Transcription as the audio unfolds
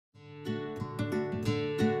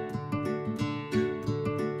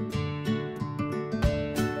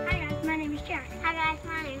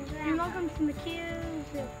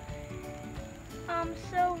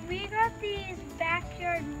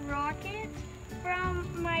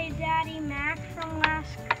Daddy Mac from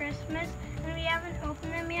last Christmas, and we haven't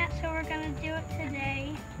opened them yet, so we're gonna do it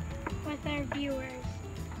today with our viewers.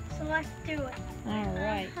 So let's do it. All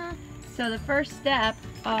right. So the first step,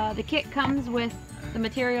 the kit comes with the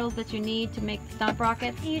materials that you need to make the stump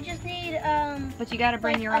rockets. You just need but you got to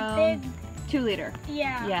bring like your a own big, 2-liter.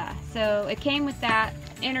 Yeah. Yeah. So it came with that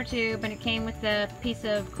inner tube, and it came with the piece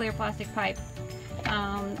of clear plastic pipe.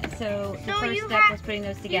 So the first step was putting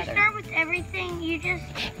those together. You start with everything. You just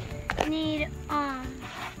need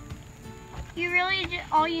you really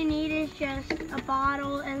all you need is just a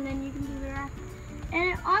bottle, and then you can do the rest. And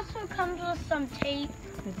it also comes with some tape.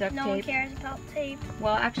 The duct no tape. one cares about tape.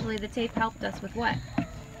 Well, actually, the tape helped us with what?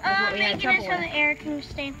 Making it so the air can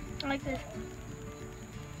stay like this.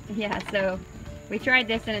 Yeah, so we tried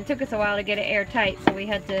this and it took us a while to get it airtight, so we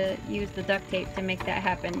had to use the duct tape to make that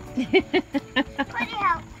happen. Pretty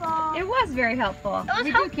helpful. It was very helpful. It was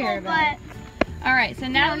we helpful, do care about it. All right, so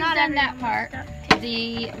now we've done that part.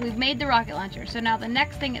 We've made the rocket launcher. So now the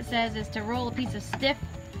next thing it says is to roll a piece of stiff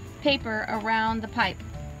paper around the pipe.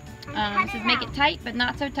 It says make it tight, but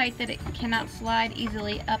not so tight that it cannot slide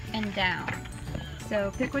easily up and down.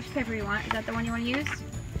 So pick which paper you want. Is that the one you want to use?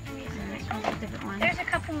 A different one. There's a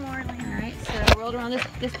couple more. Like Alright, so roll it around this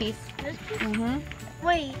piece. This piece? Mm-hmm.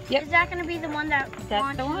 Wait, yep. Is that going to be the one that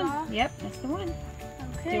That's the one. off? Yep, that's the one.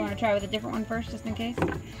 Okay. Do you want to try with a different one first, just in case?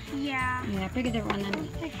 Yeah. Yeah, pick a different one then.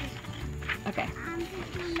 Okay.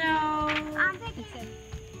 So, I'm picking.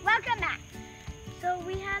 Welcome back. So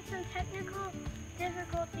we had some technical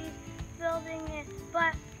difficulties building it,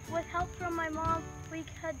 but with help from my mom, we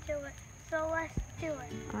could do it. So let's do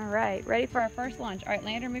it. All right, ready for our first launch. All right,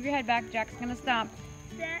 Lander, move your head back. Jack's gonna stop.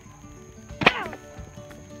 Set.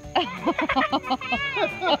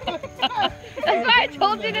 That's why I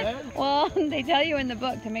told you to. Well, they tell you in the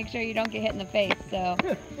book to make sure you don't get hit in the face. So,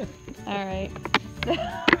 all right.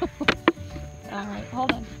 All right,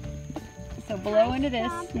 hold on. So blow into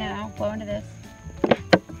this now. Blow into this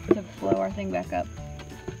to blow our thing back up.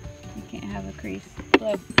 You can't have a crease.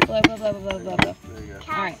 Blow, blow, blow, blow, blow, blow, blow. There you go.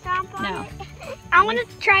 All right, now. I want to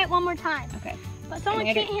try it one more time. Okay. But someone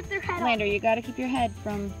Lander, can't hit their head. Lander, you got to keep your head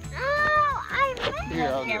from. Oh, I missed Here,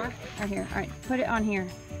 I'll camera. Or here. All right, put it on here.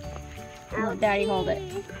 And let Daddy hold it.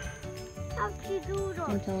 Ouchie doodle.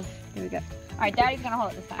 Until here we go. All right, Daddy's gonna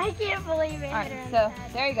hold it this time. I can't believe it. All right, so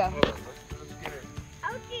there you go. Let's get it.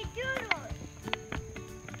 Ouchie doodle.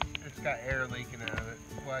 It's got air leaking out of it.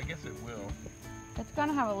 Well, I guess it will. It's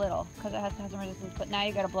gonna have a little because it has to have some resistance, but now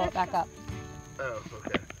you gotta blow it back up. Oh,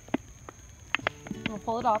 okay. We'll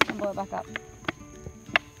pull it off and blow it back up.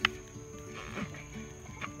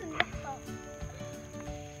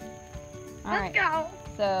 All right. Let's go.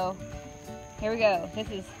 So here we go. This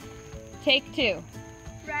is take 2.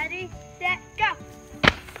 Ready, set, go.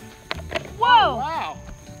 Whoa! Oh, wow.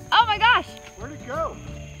 Oh my gosh! Where'd it go?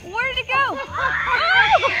 Where did it go?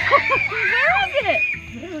 Where was it?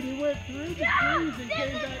 Dude, he went through the trees and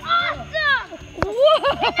came back Awesome! Whoa!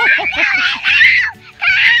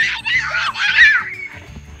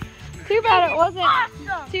 Too bad it wasn't.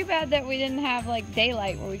 Awesome! Too bad that we didn't have like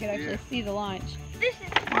daylight where we could actually see the launch. This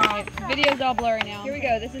is All right, awesome. video's all blurry now. Here we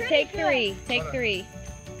go. This is Pretty take good. 3. Take 3.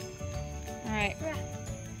 All right.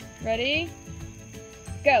 Ready?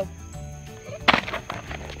 Go.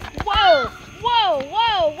 Whoa! Whoa!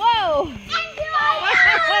 Whoa! Whoa!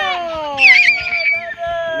 Whoa!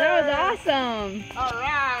 That was awesome. All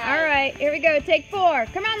right. All right, here we go. Take 4.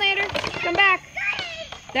 Come on, Lander. Come back.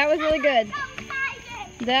 That was really good.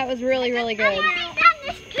 That was really, really good.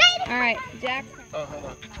 All right, Jack. Oh, hold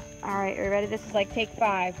on. All right, are you ready? This is like take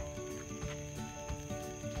 5.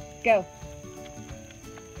 Go.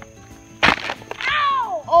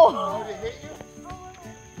 Ow! Oh! Did it hit you?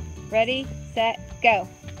 Ready, set, go.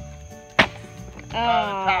 The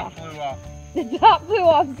top blew off. The top flew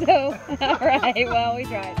off, so, all right, well, we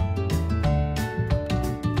tried.